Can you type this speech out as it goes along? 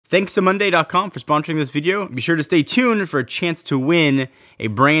Thanks to Monday.com for sponsoring this video. Be sure to stay tuned for a chance to win a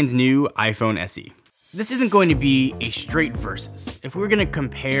brand new iPhone SE. This isn't going to be a straight versus. If we're gonna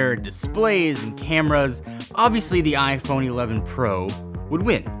compare displays and cameras, obviously the iPhone 11 Pro would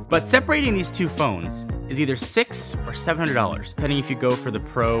win. But separating these two phones is either $600 or $700, depending if you go for the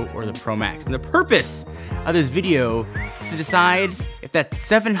Pro or the Pro Max. And the purpose of this video is to decide if that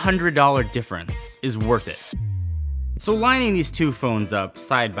 $700 difference is worth it. So lining these two phones up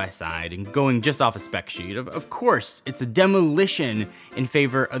side by side and going just off a spec sheet, of course, it's a demolition in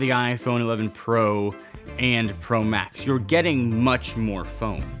favor of the iPhone 11 Pro and Pro Max. You're getting much more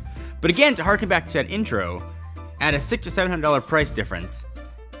phone. But again, to harken back to that intro, at a $600 to $700 price difference,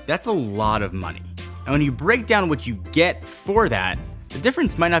 that's a lot of money. And when you break down what you get for that, the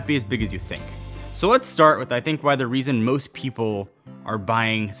difference might not be as big as you think. So let's start with, I think, why the reason most people are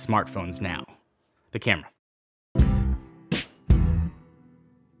buying smartphones now: the camera.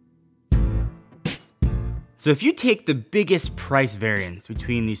 So if you take the biggest price variance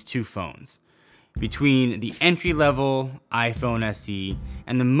between these two phones, between the entry-level iPhone SE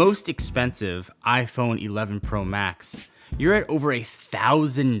and the most expensive iPhone 11 Pro Max, you're at over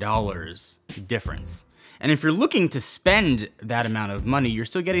 $1,000 difference. And if you're looking to spend that amount of money, you're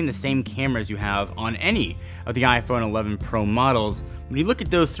still getting the same cameras you have on any of the iPhone 11 Pro models. When you look at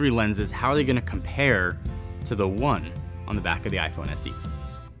those three lenses, how are they gonna compare to the one on the back of the iPhone SE?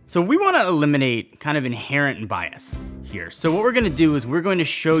 So we want to eliminate kind of inherent bias here. So what we're going to do is we're going to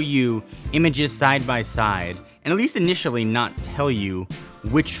show you images side by side, and at least initially not tell you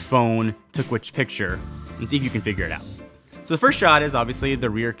which phone took which picture, and see if you can figure it out. So the first shot is obviously the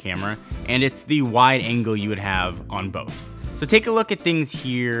rear camera, and it's the wide angle you would have on both. So take a look at things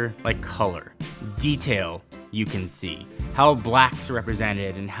here like color, detail you can see, how blacks are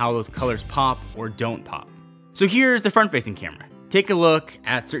represented, and how those colors pop or don't pop. So here's the front-facing camera. Take a look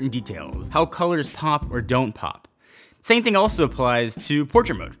at certain details, how colors pop or don't pop. Same thing also applies to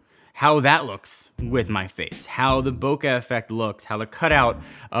portrait mode, how that looks with my face, how the bokeh effect looks, how the cutout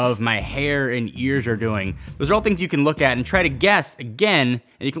of my hair and ears are doing. Those are all things you can look at and try to guess again,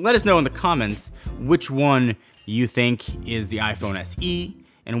 and you can let us know in the comments which one you think is the iPhone SE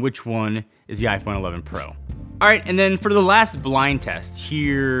and which one is the iPhone 11 Pro. All right, and then for the last blind test,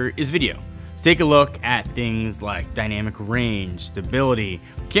 here is video. Take a look at things like dynamic range, stability.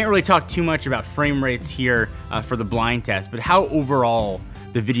 Can't really talk too much about frame rates here for the blind test, but how overall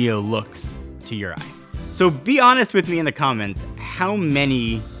the video looks to your eye. So be honest with me in the comments, how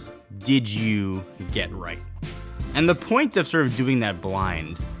many did you get right? And the point of sort of doing that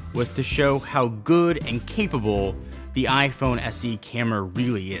blind was to show how good and capable the iPhone SE camera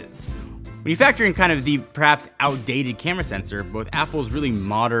really is. When you factor in kind of the perhaps outdated camera sensor, both Apple's really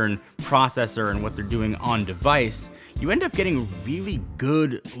modern processor and what they're doing on device, you end up getting really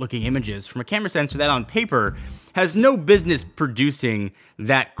good looking images from a camera sensor that on paper has no business producing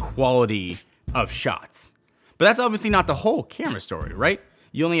that quality of shots. But that's obviously not the whole camera story, right?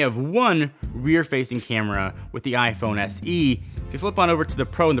 You only have one rear-facing camera with the iPhone SE. If you flip on over to the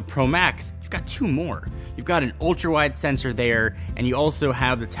Pro and the Pro Max, you've got two more. You've got an ultra-wide sensor there, and you also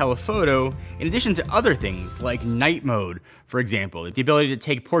have the telephoto, in addition to other things like night mode, for example. The ability to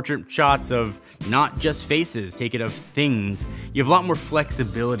take portrait shots of not just faces, take it of things. You have a lot more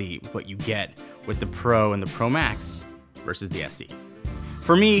flexibility with what you get with the Pro and the Pro Max versus the SE.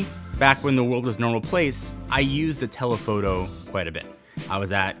 For me, back when the world was a normal place, I used the telephoto quite a bit. I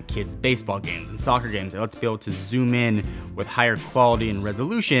was at kids' baseball games and soccer games. I like to be able to zoom in with higher quality and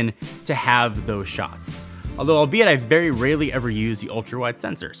resolution to have those shots. Although, albeit I very rarely ever use the ultra-wide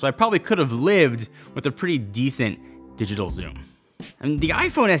sensor, so I probably could have lived with a pretty decent digital zoom. And the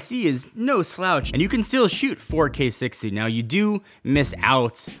iPhone SE is no slouch, and you can still shoot 4K 60. Now, you do miss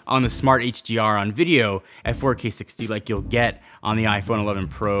out on the Smart HDR on video at 4K 60 like you'll get on the iPhone 11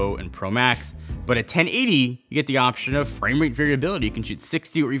 Pro and Pro Max, but at 1080, you get the option of frame rate variability. You can shoot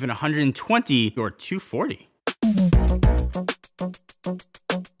 60 or even 120 or 240.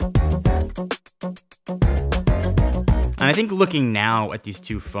 And I think looking now at these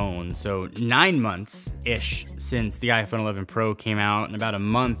two phones, so 9 months-ish since the iPhone 11 Pro came out and about a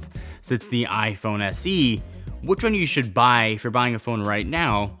month since the iPhone SE, which one you should buy if you're buying a phone right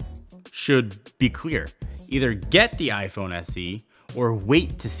now should be clear. Either get the iPhone SE or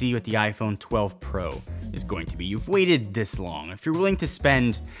wait to see what the iPhone 12 Pro is going to be. You've waited this long. If you're willing to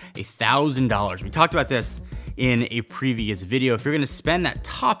spend $1,000, we talked about this in a previous video, if you're gonna spend that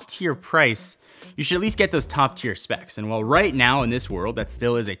top tier price, you should at least get those top tier specs. And while right now in this world, that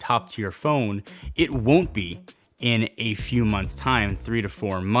still is a top tier phone, it won't be in a few months time, 3 to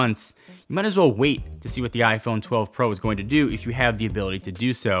 4 months. you might as well wait to see what the iPhone 12 Pro is going to do if you have the ability to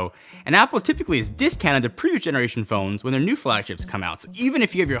do so. And Apple typically is discounted to previous generation phones when their new flagships come out. So even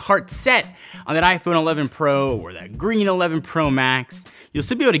if you have your heart set on that iPhone 11 Pro or that green 11 Pro Max, you'll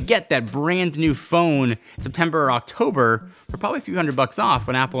still be able to get that brand new phone in September or October for probably a few $100 off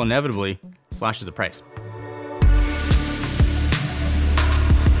when Apple inevitably slashes the price.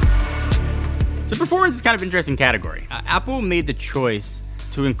 So performance is kind of an interesting category. Apple made the choice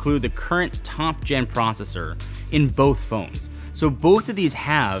to include the current top gen processor in both phones. So both of these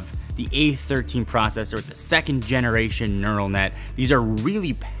have the A13 processor with the second generation neural net. These are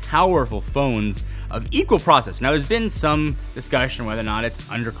really powerful phones of equal processor. Now there's been some discussion whether or not it's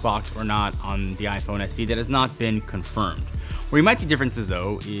underclocked or not on the iPhone SE that has not been confirmed. Where you might see differences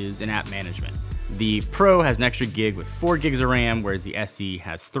though is in app management. The Pro has an extra gig with 4 gigs of RAM, whereas the SE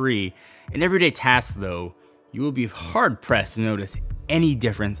has 3. In everyday tasks though, you will be hard pressed to notice any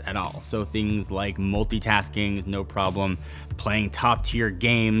difference at all. So things like multitasking is no problem. Playing top tier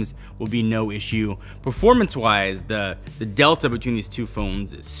games will be no issue. Performance wise, the delta between these two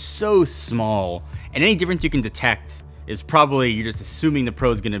phones is so small, and any difference you can detect is probably you're just assuming the Pro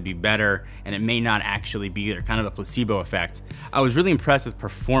is going to be better, and it may not actually be. They're kind of a placebo effect. I was really impressed with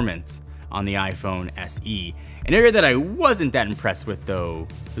performance on the iPhone SE. An area that I wasn't that impressed with though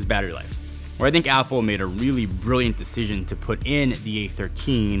was battery life, where I think Apple made a really brilliant decision to put in the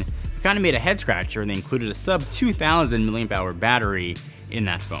A13. It kind of made a head scratcher, and they included a sub 2000 milliamp hour battery in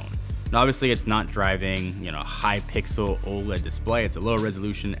that phone. Now obviously it's not driving, a high pixel OLED display, it's a low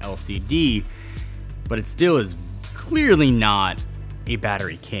resolution LCD, but it still is clearly not a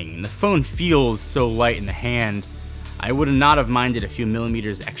battery king. And the phone feels so light in the hand, I would not have minded a few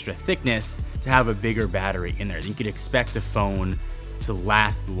millimeters extra thickness to have a bigger battery in there. You could expect a phone to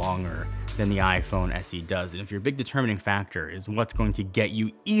last longer than the iPhone SE does. And if your big determining factor is what's going to get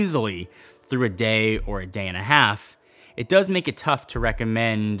you easily through a day or a day and a half, it does make it tough to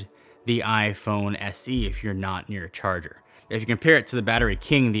recommend the iPhone SE if you're not near a charger. If you compare it to the battery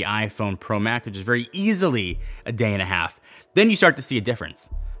king, the iPhone Pro Max, which is very easily a day and a half, then you start to see a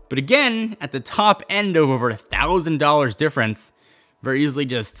difference. But again, at the top end of over $1,000 difference, very easily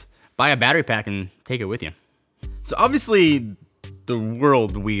just buy a battery pack and take it with you. So obviously, the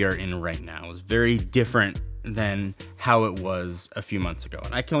world we are in right now is very different than how it was a few months ago.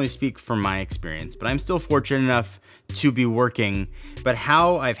 And I can only speak from my experience, but I'm still fortunate enough to be working, but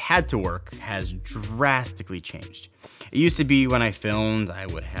how I've had to work has drastically changed. It used to be when I filmed, I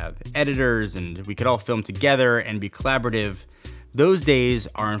would have editors and we could all film together and be collaborative. Those days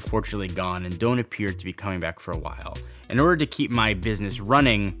are unfortunately gone and don't appear to be coming back for a while. In order to keep my business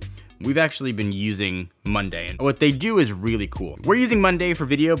running, we've actually been using Monday. And what they do is really cool. We're using Monday for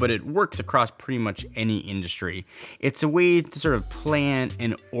video, but it works across pretty much any industry. It's a way to sort of plan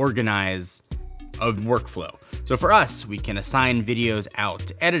and organize a workflow. So for us, we can assign videos out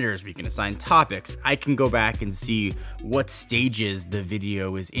to editors, we can assign topics. I can go back and see what stages the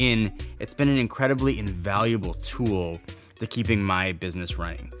video is in. It's been an incredibly invaluable tool to keeping my business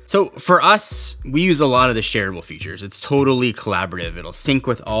running. So for us, we use a lot of the shareable features. It's totally collaborative. It'll sync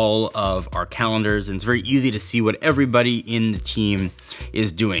with all of our calendars, and it's very easy to see what everybody in the team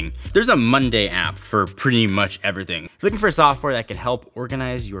is doing. There's a Monday app for pretty much everything. If you're looking for software that can help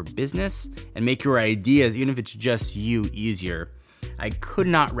organize your business and make your ideas, even if it's just you, easier, I could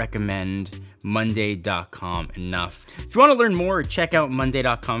not recommend Monday.com enough. If you want to learn more, check out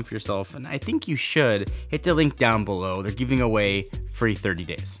Monday.com for yourself, and I think you should. Hit the link down below. They're giving away free 30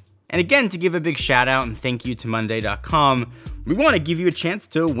 days. And again, to give a big shout out and thank you to Monday.com, we want to give you a chance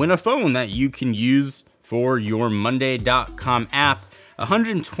to win a phone that you can use for your Monday.com app.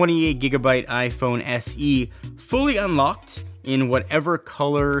 128 gigabyte iPhone SE, fully unlocked in whatever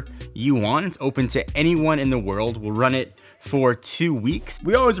color you want. It's open to anyone in the world. We'll run it for 2 weeks.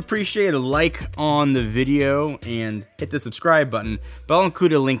 We always appreciate a like on the video and hit the subscribe button, but I'll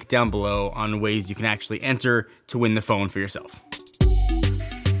include a link down below on ways you can actually enter to win the phone for yourself.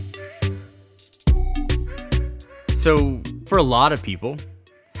 So for a lot of people,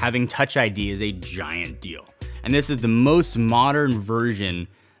 having Touch ID is a giant deal. And this is the most modern version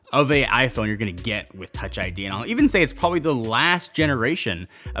of an iPhone you're gonna get with Touch ID. And I'll even say it's probably the last generation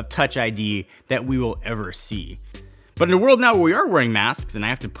of Touch ID that we will ever see. But in a world now where we are wearing masks and I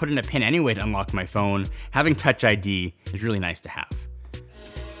have to put in a PIN anyway to unlock my phone, having Touch ID is really nice to have.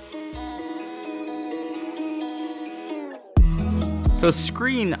 So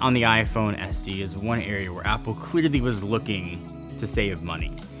screen on the iPhone SE is one area where Apple clearly was looking to save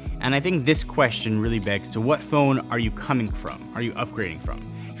money. And I think this question really begs to what phone are you coming from? Are you upgrading from?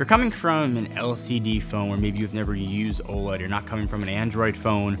 If you're coming from an LCD phone where maybe you've never used OLED, you're not coming from an Android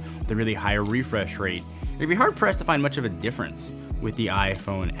phone with a really high refresh rate, you'd be hard pressed to find much of a difference with the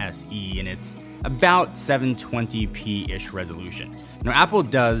iPhone SE, and it's about 720p-ish resolution. Now, Apple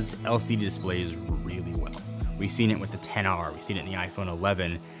does LCD displays really well. We've seen it with the XR, we've seen it in the iPhone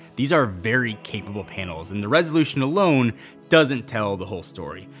 11. These are very capable panels, and the resolution alone doesn't tell the whole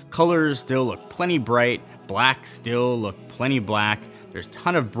story. Colors still look plenty bright, black still look plenty black. There's a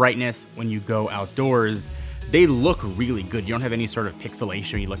ton of brightness when you go outdoors. They look really good. You don't have any sort of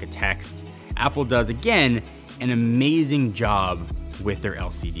pixelation when you look at text. Apple does, again, an amazing job with their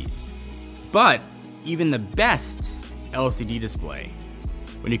LCDs. But even the best LCD display,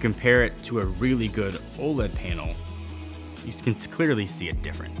 when you compare it to a really good OLED panel, you can clearly see a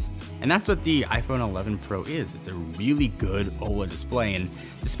difference. And that's what the iPhone 11 Pro is. It's a really good OLED display, and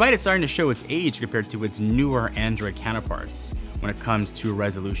despite it starting to show its age compared to its newer Android counterparts when it comes to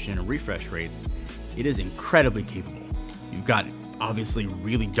resolution and refresh rates, it is incredibly capable. You've got obviously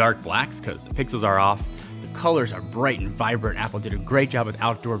really dark blacks because the pixels are off. The colors are bright and vibrant. Apple did a great job with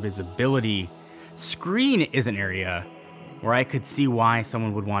outdoor visibility. Screen is an area where I could see why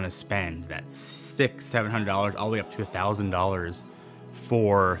someone would want to spend that $600-700 all the way up to $1,000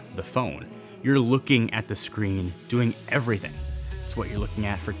 for the phone. You're looking at the screen doing everything. It's what you're looking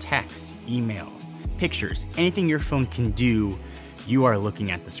at for texts, emails, pictures, anything your phone can do, you are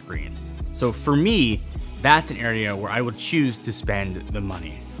looking at the screen. So for me, that's an area where I would choose to spend the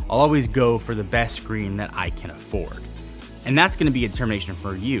money. I'll always go for the best screen that I can afford. And that's gonna be a determination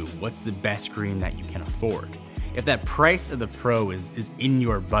for you. What's the best screen that you can afford? If that price of the Pro is in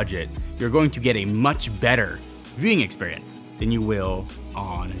your budget, you're going to get a much better viewing experience than you will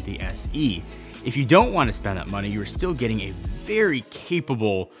on the SE. If you don't want to spend that money, you're still getting a very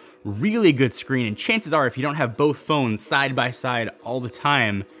capable, really good screen, and chances are if you don't have both phones side by side all the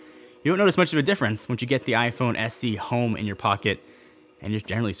time, you don't notice much of a difference once you get the iPhone SE home in your pocket and just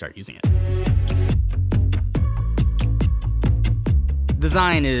generally start using it.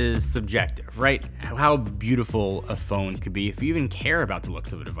 Design is subjective, right? How beautiful a phone could be if you even care about the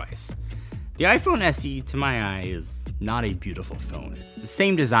looks of a device. The iPhone SE, to my eye, is not a beautiful phone. It's the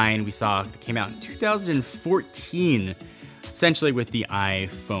same design we saw that came out in 2014, essentially with the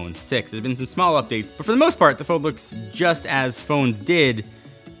iPhone 6. There's been some small updates, but for the most part, the phone looks just as phones did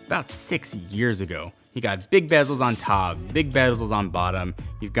about 6 years ago. You got big bezels on top, big bezels on bottom.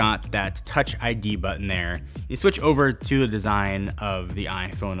 You've got that Touch ID button there. You switch over to the design of the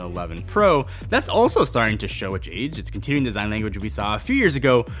iPhone 11 Pro. That's also starting to show its age. It's continuing the design language we saw a few years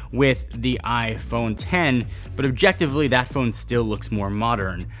ago with the iPhone 10, but objectively that phone still looks more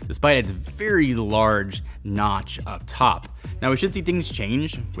modern, despite its very large notch up top. Now we should see things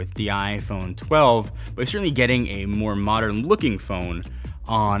change with the iPhone 12, but we're certainly getting a more modern looking phone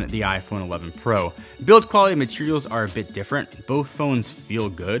on the iPhone 11 Pro. Build quality materials are a bit different. Both phones feel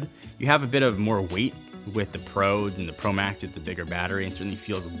good. You have a bit of more weight with the Pro and the Pro Max with the bigger battery, and certainly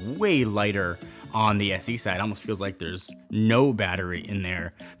feels way lighter on the SE side. It almost feels like there's no battery in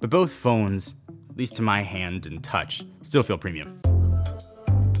there. But both phones, at least to my hand and touch, still feel premium.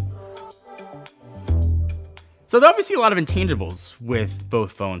 So there's obviously a lot of intangibles with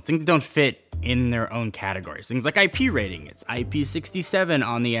both phones, things that don't fit in their own categories. Things like IP rating. It's IP67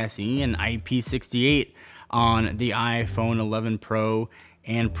 on the SE and IP68 on the iPhone 11 Pro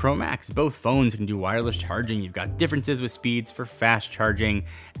and Pro Max. Both phones can do wireless charging. You've got differences with speeds for fast charging,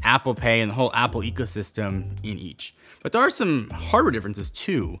 Apple Pay, and the whole Apple ecosystem in each. But there are some hardware differences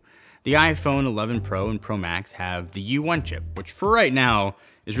too. The iPhone 11 Pro and Pro Max have the U1 chip, which for right now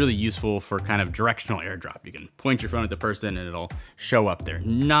is really useful for kind of directional airdrop. You can point your phone at the person and it'll show up there.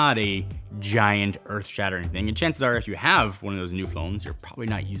 Not a giant earth-shattering thing. And chances are if you have one of those new phones, you're probably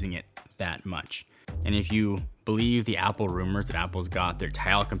not using it that much. And if you believe the Apple rumors that Apple's got their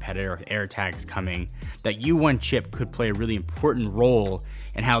tile competitor with AirTags coming, that U1 chip could play a really important role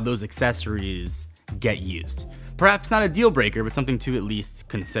in how those accessories get used. Perhaps not a deal breaker, but something to at least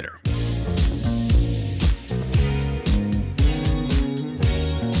consider.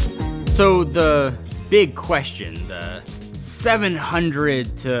 So the big question, the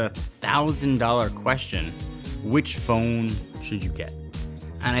 $700 to $1,000 question, which phone should you get?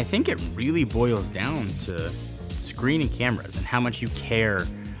 And I think it really boils down to screen and cameras and how much you care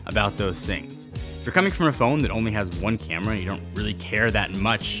about those things. If you're coming from a phone that only has one camera and you don't really care that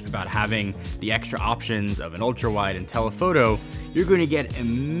much about having the extra options of an ultra wide and telephoto, you're going to get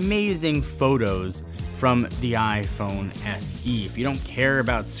amazing photos from the iPhone SE. If you don't care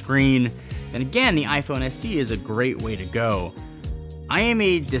about screen, then again, the iPhone SE is a great way to go. I am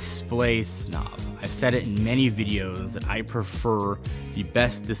a display snob. I've said it in many videos that I prefer the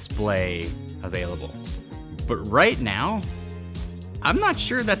best display available. But right now, I'm not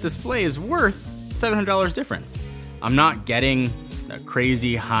sure that display is worth $700 difference. I'm not getting a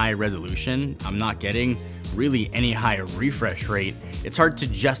crazy high resolution. I'm not getting really any high refresh rate. It's hard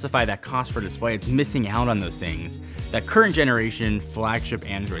to justify that cost for display. It's missing out on those things that current generation flagship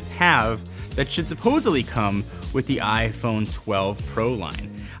Androids have that should supposedly come with the iPhone 12 Pro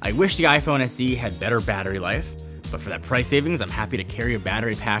line. I wish the iPhone SE had better battery life, but for that price savings, I'm happy to carry a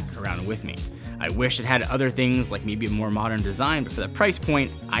battery pack around with me. I wish it had other things like maybe a more modern design, but for that price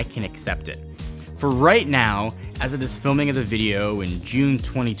point, I can accept it. For right now, as of this filming of the video in June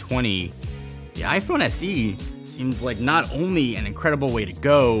 2020, the iPhone SE seems like not only an incredible way to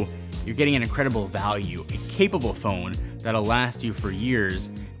go, you're getting an incredible value, a capable phone that'll last you for years,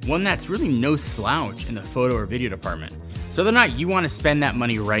 one that's really no slouch in the photo or video department. So whether or not you want to spend that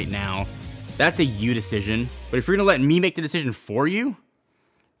money right now, that's a you decision. But if you're gonna let me make the decision for you,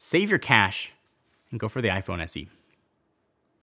 save your cash and go for the iPhone SE.